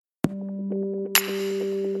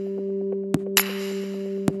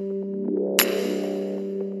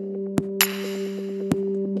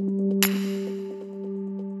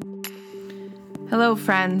Hello,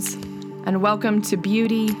 friends, and welcome to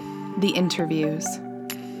Beauti, the Interviews,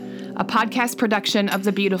 a podcast production of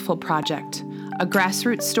the Beautiful Project, a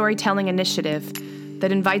grassroots storytelling initiative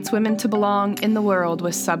that invites women to belong in the world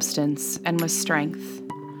with substance and with strength.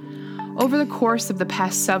 Over the course of the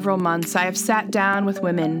past several months, I have sat down with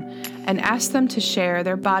women and asked them to share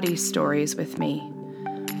their body stories with me.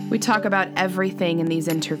 We talk about everything in these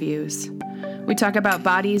interviews. We talk about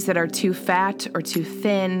bodies that are too fat or too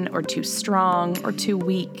thin or too strong or too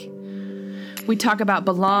weak. We talk about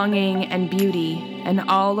belonging and beauty and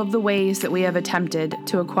all of the ways that we have attempted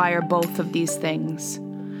to acquire both of these things.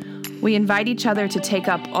 We invite each other to take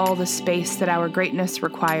up all the space that our greatness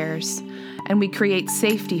requires, and we create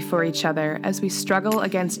safety for each other as we struggle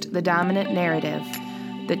against the dominant narrative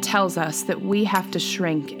that tells us that we have to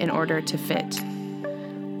shrink in order to fit.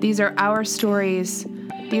 These are our stories.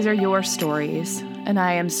 These are your stories, and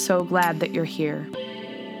I am so glad that you're here.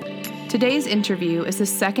 Today's interview is the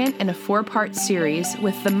second in a 4-part series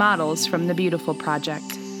with the models from the Beautiful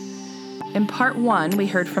Project. In part 1, we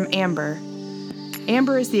heard from Amber.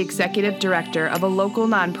 Amber is the executive director of a local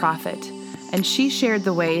nonprofit, and she shared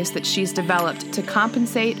the ways that she's developed to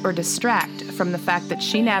compensate or distract from the fact that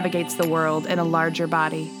she navigates the world in a larger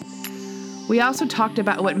body. We also talked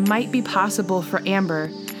about what might be possible for Amber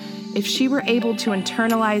if she were able to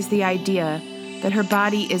internalize the idea that her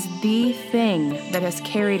body is the thing that has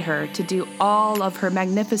carried her to do all of her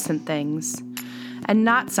magnificent things, and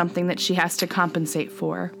not something that she has to compensate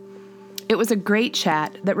for. It was a great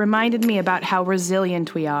chat that reminded me about how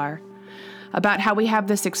resilient we are, about how we have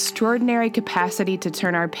this extraordinary capacity to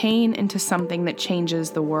turn our pain into something that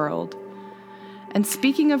changes the world. And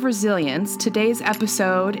speaking of resilience, today's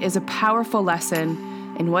episode is a powerful lesson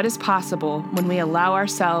in what is possible when we allow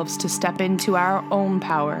ourselves to step into our own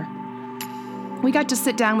power. We got to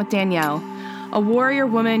sit down with Danielle, a warrior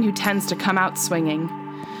woman who tends to come out swinging.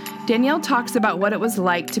 Danielle talks about what it was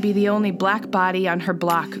like to be the only Black body on her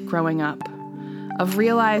block growing up, of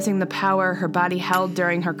realizing the power her body held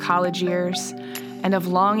during her college years, and of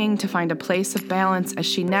longing to find a place of balance as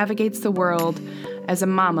she navigates the world as a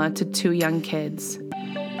mama to 2 young kids.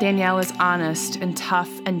 Danielle is honest and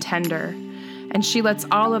tough and tender, and she lets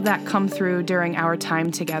all of that come through during our time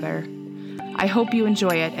together. I hope you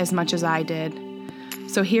enjoy it as much as I did.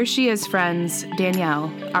 So here she is, friends,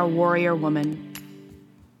 Danielle, our warrior woman.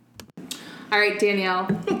 All right, Danielle.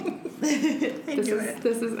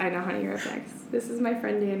 This is I know, honey, you're up next. This is my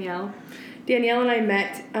friend Danielle. Danielle and I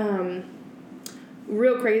met,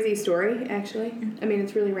 real crazy story, actually. I mean,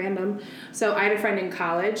 it's really random. So I had a friend in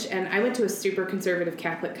college, and I went to a super conservative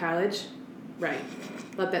Catholic college. Right.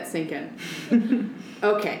 Let that sink in.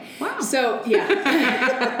 Okay. Wow. So, yeah.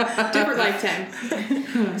 Different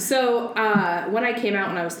lifetime. So, when I came out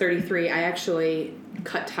when I was 33, I actually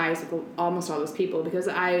cut ties with almost all those people because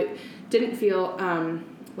I didn't feel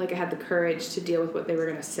like I had the courage to deal with what they were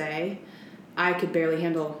going to say. I could barely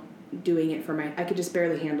handle doing it I could just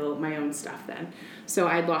barely handle my own stuff then. So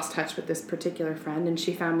I'd lost touch with this particular friend, and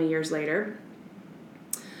she found me years later.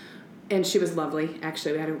 And she was lovely.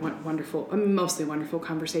 Actually, we had a mostly wonderful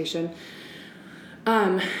conversation.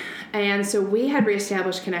 And so we had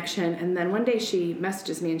reestablished connection. And then one day she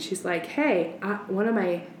messages me and she's like, hey, one of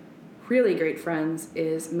my really great friends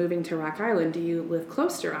is moving to Rock Island. Do you live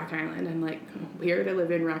close to Rock Island? I'm like, weird, I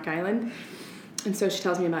live in Rock Island. And so she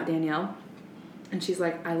tells me about Danielle. And she's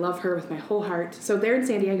like, I love her with my whole heart. So they're in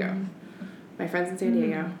San Diego. My friend's in San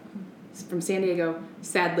Diego. From San Diego,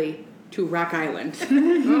 sadly, to Rock Island.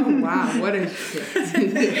 Oh, wow. What a shit.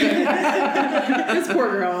 This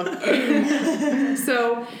poor girl.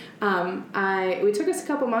 So we took us a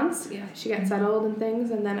couple months. Yeah, she got settled and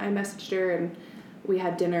things, and then I messaged her, and we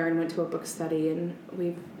had dinner and went to a book study, and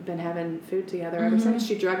we've been having food together ever since.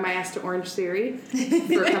 She drugged my ass to Orange Theory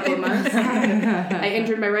for a couple of months. I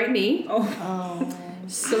injured my right knee. Oh.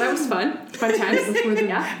 So that was fun. Fun times. Before the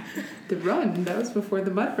run. That was before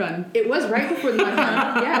the mud run. It was right before the mud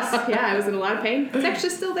run. Yes. Yeah, I was in a lot of pain. It's actually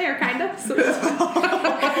still there, kind of. So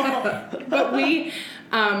but we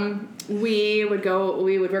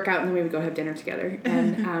would work out, and then we would go have dinner together.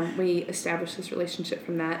 And we established this relationship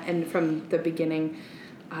from that. And from the beginning,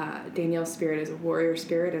 Danielle's spirit is a warrior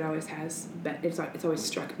spirit. It always has been. It's always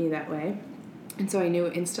struck me that way. And so I knew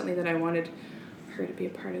instantly that I wanted her to be a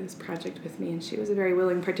part of this project with me, and she was a very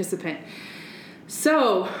willing participant.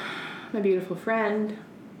 So, my beautiful friend,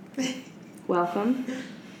 welcome.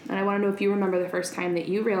 And I want to know if you remember the first time that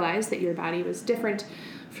you realized that your body was different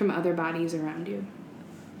from other bodies around you.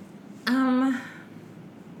 I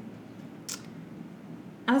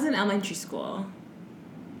was in elementary school,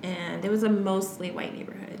 and it was a mostly white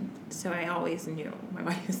neighborhood. so I always knew my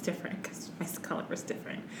body was different because my color was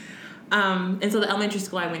different. And so the elementary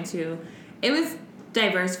school I went to, it was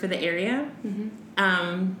diverse for the area.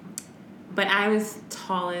 But I was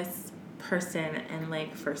tallest person in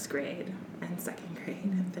like first grade and second grade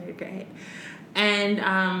and third grade. And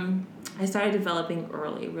I started developing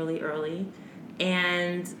really early.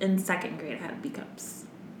 And in second grade, I had B cups.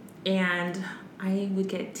 And I would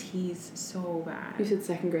get teased so bad. You said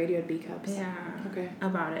second grade you had B cups? Yeah. Okay.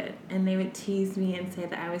 About it. And they would tease me and say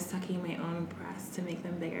that I was sucking my own breasts to make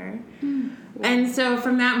them bigger. Wow. And so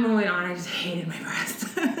from that moment on, I just hated my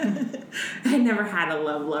breasts. I never had a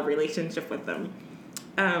love relationship with them.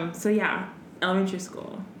 So yeah, elementary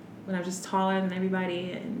school, when I was just taller than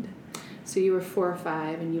everybody. And so you were 4 or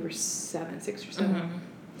 5 and you were 6 or 7.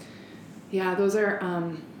 Yeah, those are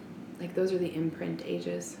those are the imprint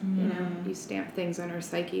ages. You know, you stamp things on our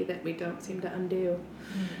psyche that we don't seem to undo.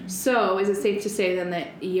 So is it safe to say then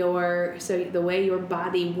that the way your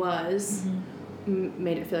body was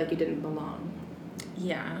made it feel like you didn't belong?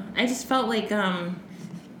 Yeah, I just felt like I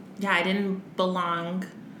didn't belong.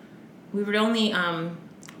 We were the only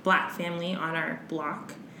black family on our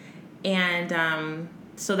block, and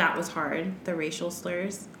so that was hard, the racial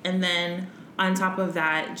slurs. And then on top of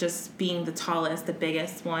that, just being the tallest, the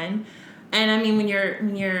biggest one. And I mean, when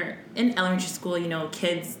you're in elementary school, you know,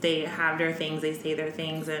 kids, they have their things, they say their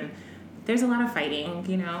things, and there's a lot of fighting,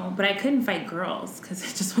 you know. But I couldn't fight girls because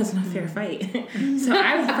it just wasn't a fair fight. So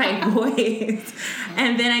I would fight boys,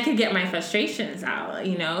 and then I could get my frustrations out,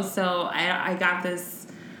 you know. So I got this.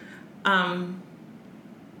 I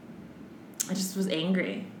just was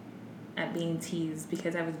angry at being teased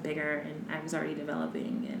because I was bigger and I was already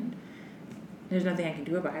developing, and there's nothing I can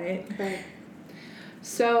do about it. Right.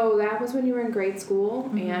 So that was when you were in grade school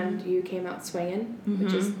and you came out swinging,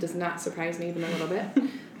 which does not surprise me even a little bit.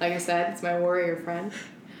 Like I said, it's my warrior friend.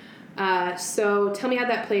 So tell me how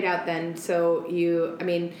that played out then. So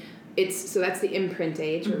that's the imprint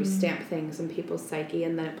age where we stamp things in people's psyche,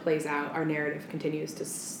 and then it plays out. Our narrative continues to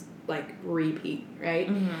repeat, right?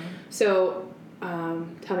 So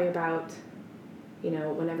tell me about, you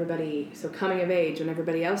know, coming of age, when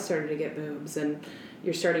everybody else started to get boobs and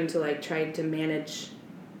you're starting to try to manage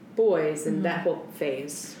boys and that whole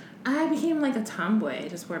phase. I became like a tomboy. I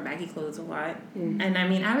just wore baggy clothes a lot. And I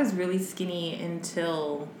mean, I was really skinny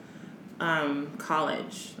until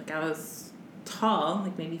college. Like, I was tall,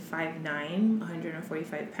 like maybe 5'9",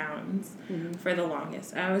 145 pounds for the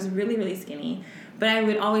longest. I was really, really skinny. But I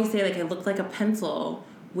would always say, like, I looked like a pencil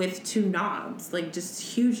with 2 knobs, like just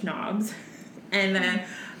huge knobs. And then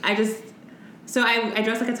I dressed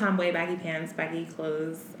like a tomboy, baggy pants, baggy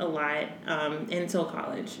clothes a lot until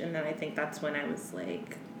college. And then I think that's when I was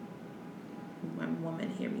like, I'm a woman,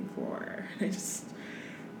 hear me roar. I just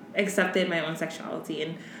accepted my own sexuality.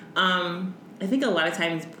 And I think a lot of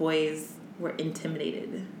times boys were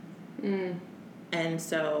intimidated. And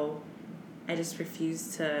so I just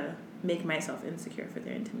refused to make myself insecure for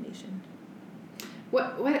their intimidation.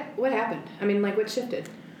 What happened? I mean, what shifted?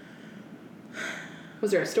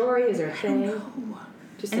 Was there a story? Is there a thing? I don't know.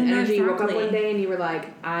 Just an energy. You woke up one day and you were like,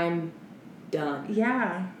 I'm done.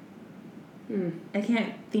 Yeah. I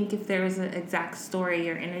can't think if there was an exact story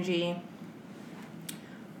or energy.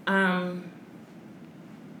 I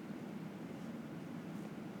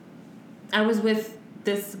was with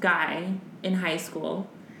this guy in high school,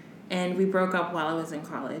 and we broke up while I was in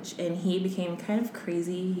college, and he became kind of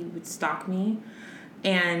crazy. He would stalk me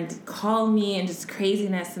and call me and just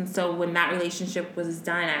craziness. And so when that relationship was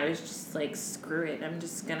done, I was just like, screw it. I'm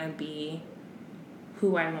just going to be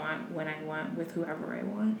who I want, when I want, with whoever I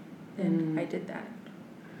want. And I did that.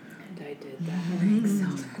 I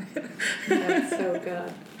excelled at it. That's so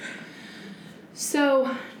good. So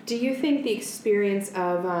do you think the experience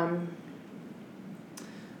of...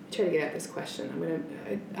 try to get at this question. I'm going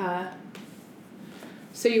to...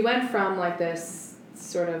 so you went from like this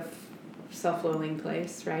sort of self-loathing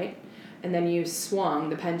place, right? And then you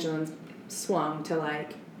the pendulum swung to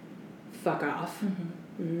like, fuck off.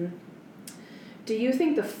 Do you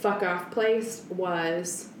think the fuck off place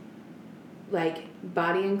was like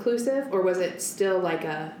body inclusive, or was it still like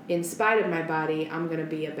in spite of my body, I'm going to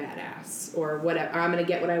be a badass or whatever, or I'm going to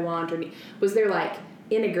get what I want? Or was there like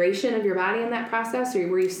integration of your body in that process, or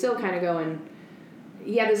were you still kind of going,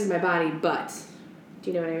 yeah, this is my body, but... Do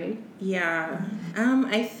you know what I mean? Yeah.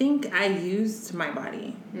 I think I used my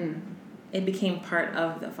body. It became part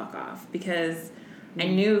of the fuck off because I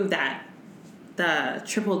knew that the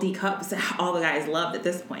triple D cups that all the guys loved at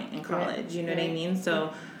this point in college. Right. You know what I mean?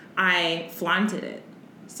 So I flaunted it.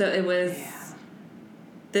 So it was,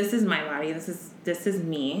 this is my body. This is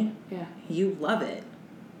me. Yeah. You love it.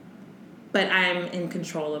 but I'm in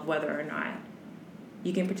control of whether or not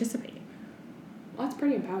you can participate. Well, that's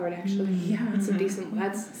pretty empowered, actually. Yeah. That's a decent,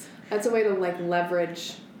 that's a way to, like,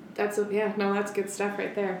 leverage. That's good stuff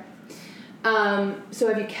right there. So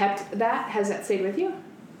have you kept that? Has that stayed with you?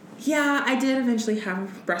 Yeah, I did eventually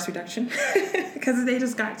have breast reduction because they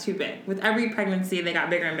just got too big. With every pregnancy, they got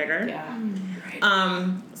bigger and bigger. Yeah.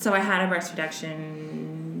 Right. So I had a breast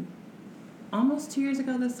reduction almost 2 years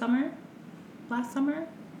ago this summer. Last summer?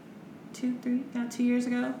 2 years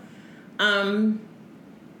ago.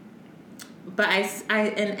 But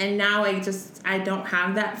and now I don't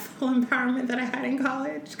have that full empowerment that I had in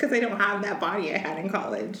college because I don't have that body I had in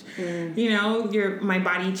college. You know, my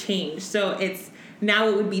body changed. So now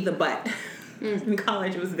it would be the but. In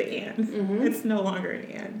college it was the and. Mm-hmm. It's no longer an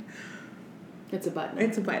and. It's a but now.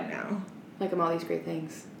 It's a but now. Like I'm all these great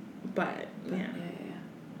things. But yeah.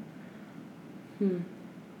 Do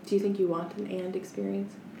you think you want an and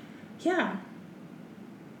experience? Yeah.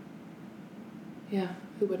 Yeah,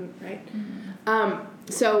 who wouldn't, right? Mm-hmm.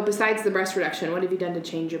 So besides the breast reduction, what have you done to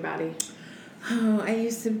change your body? Oh, I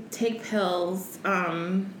used to take pills.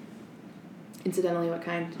 Incidentally, what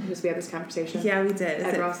kind? Because we had this conversation. Yeah, we did.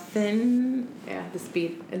 Is it Thin? Yeah, the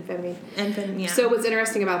speed, amphetamine. Yeah. So what's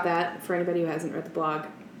interesting about that, for anybody who hasn't read the blog,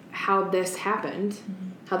 how this happened,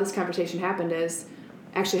 how this conversation happened is,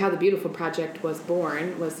 actually how the Beautiful Project was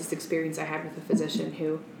born was this experience I had with a physician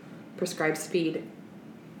who prescribed speed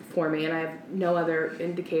for me, and I have no other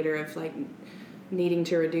indicator of, like, needing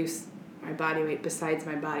to reduce my body weight besides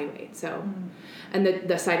my body weight. So, and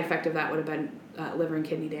the side effect of that would have been liver and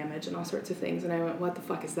kidney damage and all sorts of things. And I went, what the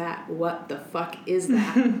fuck is that? What the fuck is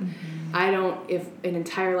that? If an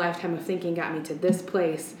entire lifetime of thinking got me to this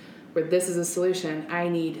place where this is a solution, I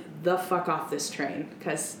need the fuck off this train,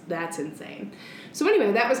 because that's insane. So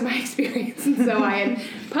anyway, that was my experience. And so I had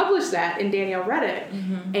published that, and Danielle read it,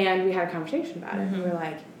 and we had a conversation about it. And we were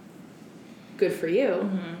like, good for you,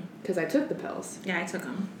 because I took the pills. Yeah, I took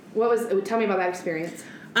them. Tell me about that experience.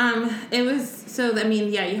 It was,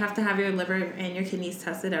 you have to have your liver and your kidneys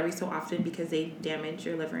tested every so often because they damage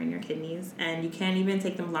your liver and your kidneys. And you can't even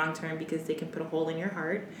take them long term because they can put a hole in your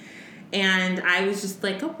heart. And I was just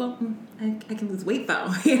like, oh, well, I can lose weight though.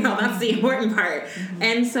 That's the important part.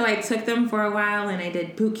 And so I took them for a while, and I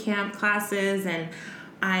did boot camp classes, and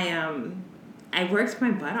I worked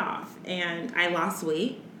my butt off, and I lost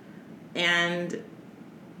weight, and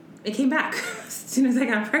it came back as soon as I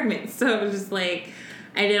got pregnant. So it was just like,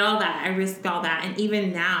 I did all that. I risked all that. And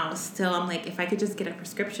even now, still, I'm like, if I could just get a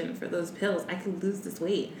prescription for those pills, I could lose this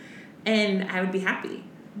weight, and I would be happy.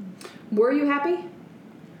 Were you happy?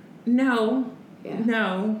 No. Yeah.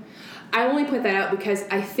 No. I only point that out because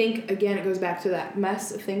I think, again, it goes back to that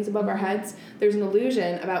mess of things above our heads. There's an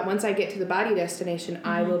illusion about once I get to the body destination,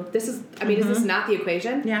 I will... Is this not the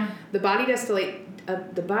equation? Yeah. The body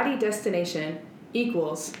destination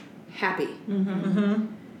equals happy.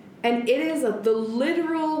 And it is the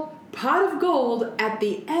literal pot of gold at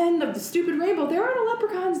the end of the stupid rainbow. There are no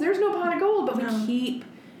leprechauns. There's no pot of gold, but we keep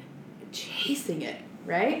chasing it,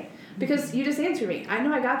 right? Because you just answered me. I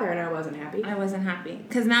know I got there and I wasn't happy. I wasn't happy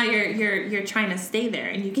because now you're trying to stay there,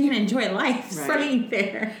 and you can't enjoy life staying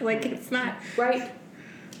there. Like, it's not right,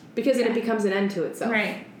 because then it becomes an end to itself.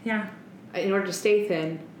 Right. Yeah. In order to stay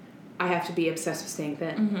thin, I have to be obsessed with staying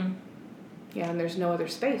thin. Yeah, and there's no other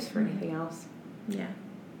space for anything else. Yeah.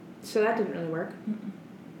 So that didn't really work.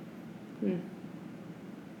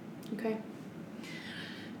 Okay.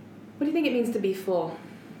 What do you think it means to be full?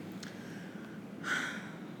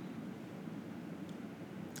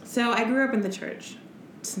 So I grew up in the church.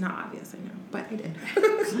 It's not obvious, I know, but I did.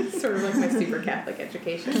 Sort of like my super Catholic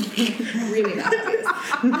education. Really not obvious.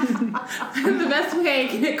 The best way I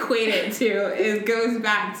can equate it to goes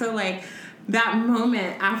back to, like, that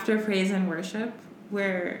moment after praise and worship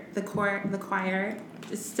where the choir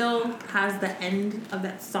still has the end of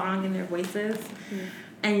that song in their voices,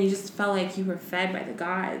 and you just felt like you were fed by the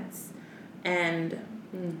gods, and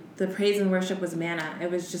the praise and worship was manna.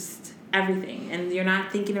 It was just everything, and you're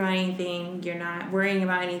not thinking about anything, you're not worrying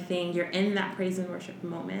about anything, you're in that praise and worship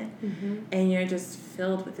moment, and you're just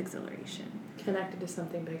filled with exhilaration. Connected to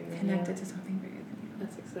something bigger than you. That's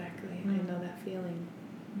exactly, I know that feeling.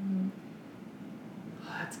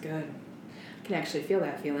 Oh, that's good. I can actually feel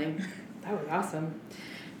that feeling. That was awesome.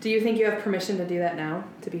 Do you think you have permission to do that now?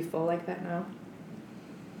 To be full like that now?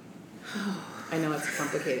 I know it's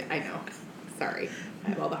complicated. I know. Sorry. I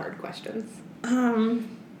have all the hard questions.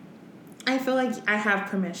 I feel like I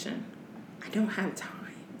have permission. I don't have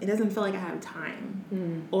time. It doesn't feel like I have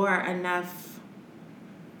time or enough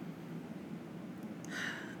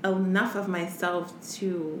of myself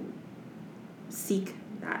to seek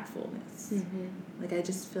that fullness. Like, I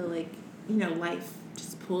just feel like, you know, life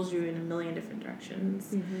just pulls you in a million different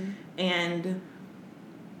directions. And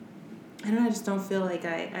I don't know, I just don't feel like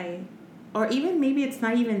I or even maybe it's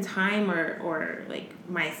not even time or like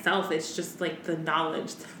myself, it's just like the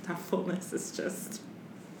knowledge that fullness is just,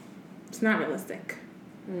 it's not realistic.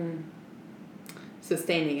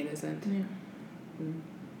 Sustaining it isn't.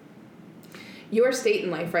 Your state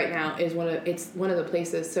in life right now is one of the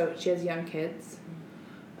places. So she has young kids,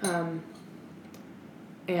 and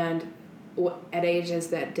at ages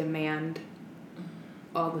that demand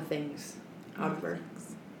all the things out of her.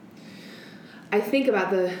 I think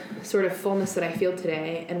about the sort of fullness that I feel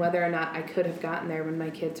today, and whether or not I could have gotten there when my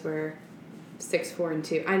kids were 6, 4, and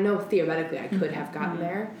 2. I know theoretically I could have gotten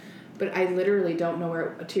there, but I literally don't know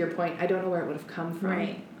where. To your point, I don't know where it would have come from.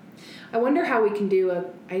 Right. I wonder how we can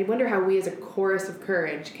I wonder how we as a chorus of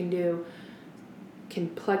courage can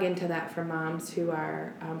plug into that for moms who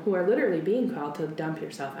are literally being called to dump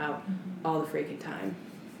yourself out all the freaking time.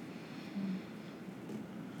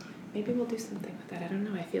 Maybe we'll do something with that. I don't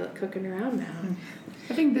know. I feel it cooking around now.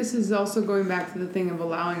 I think this is also going back to the thing of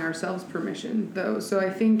allowing ourselves permission, though. So I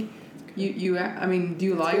think do you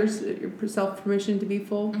allow yourself permission to be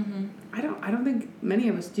full? I don't think many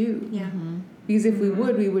of us do. Yeah. Because if we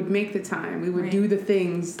would make the time. We would do the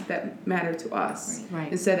things that matter to us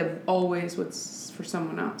instead of always what's for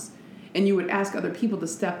someone else. And you would ask other people to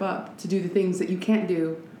step up to do the things that you can't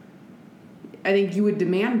do. I think you would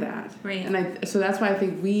demand that. Right. And so that's why I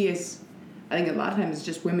think I think a lot of times it's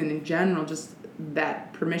just women in general, just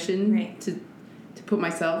that permission to put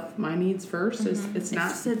my needs first. It's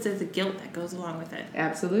not. It's a guilt that goes along with it.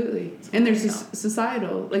 Absolutely. And there's this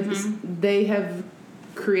societal, like they have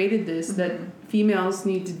created this, that females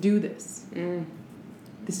need to do this.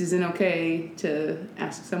 This isn't okay to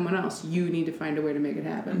ask someone else. You need to find a way to make it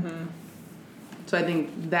happen. So I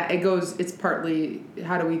think that it's partly,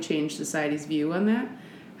 how do we change society's view on that?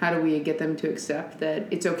 How do we get them to accept that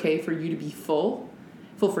it's okay for you to be full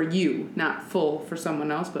for you, not full for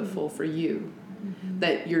someone else, but full for you.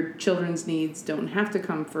 That your children's needs don't have to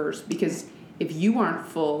come first, because if you aren't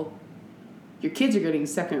full, your kids are getting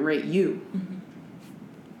second-rate you.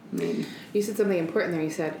 You said something important there. You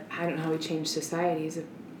said, I don't know how we change society's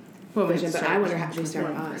vision, but I wonder how do we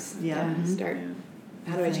start us.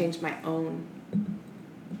 How do I change my own?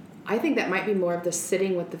 I think that might be more of the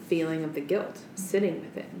sitting with the feeling of the guilt, sitting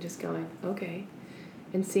with it and just going, okay,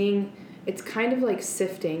 and seeing. It's kind of like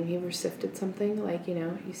sifting. You ever sifted something? Like,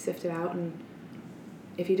 you sift it out, and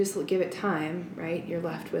if you just give it time, right, you're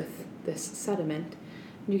left with this sediment.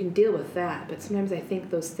 And you can deal with that, but sometimes I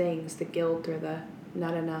think those things, the guilt or the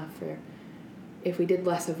not enough, or if we did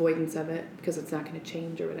less avoidance of it because it's not going to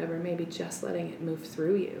change or whatever, maybe just letting it move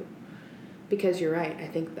through you. Because you're right. I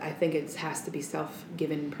think it has to be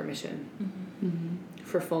self-given permission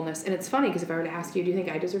for fullness. And it's funny, because if I were to ask you, do you think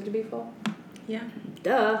I deserve to be full? Yeah.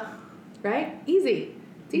 Duh. Right? Easy.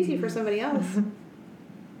 It's easy for somebody else.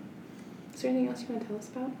 Is there anything else you want to tell us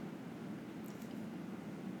about?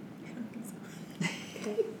 I don't think so.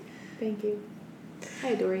 Okay. Thank you. I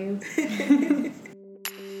adore you.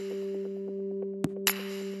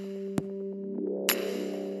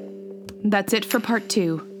 That's it for part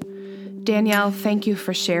 2. Danielle, thank you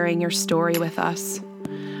for sharing your story with us.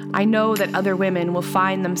 I know that other women will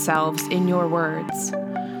find themselves in your words.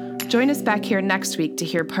 Join us back here next week to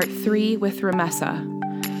hear part 3 with Ramessa.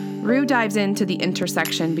 Rue dives into the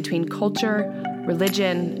intersection between culture,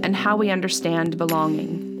 religion, and how we understand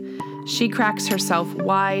belonging. She cracks herself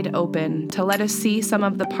wide open to let us see some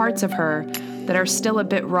of the parts of her that are still a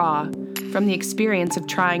bit raw from the experience of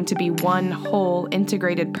trying to be one whole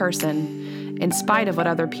integrated person, in spite of what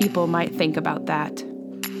other people might think about that.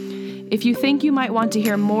 If you think you might want to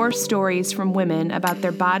hear more stories from women about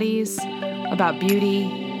their bodies, about beauty,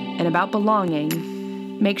 and about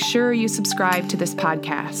belonging, make sure you subscribe to this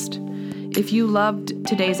podcast. If you loved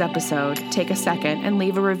today's episode, take a second and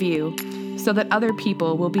leave a review so that other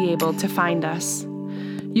people will be able to find us.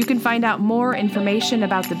 You can find out more information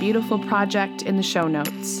about the Beautiful Project in the show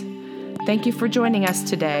notes. Thank you for joining us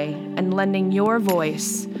today and lending your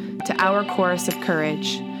voice to our chorus of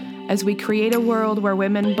courage as we create a world where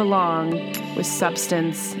women belong with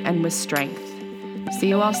substance and with strength. See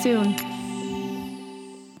you all soon.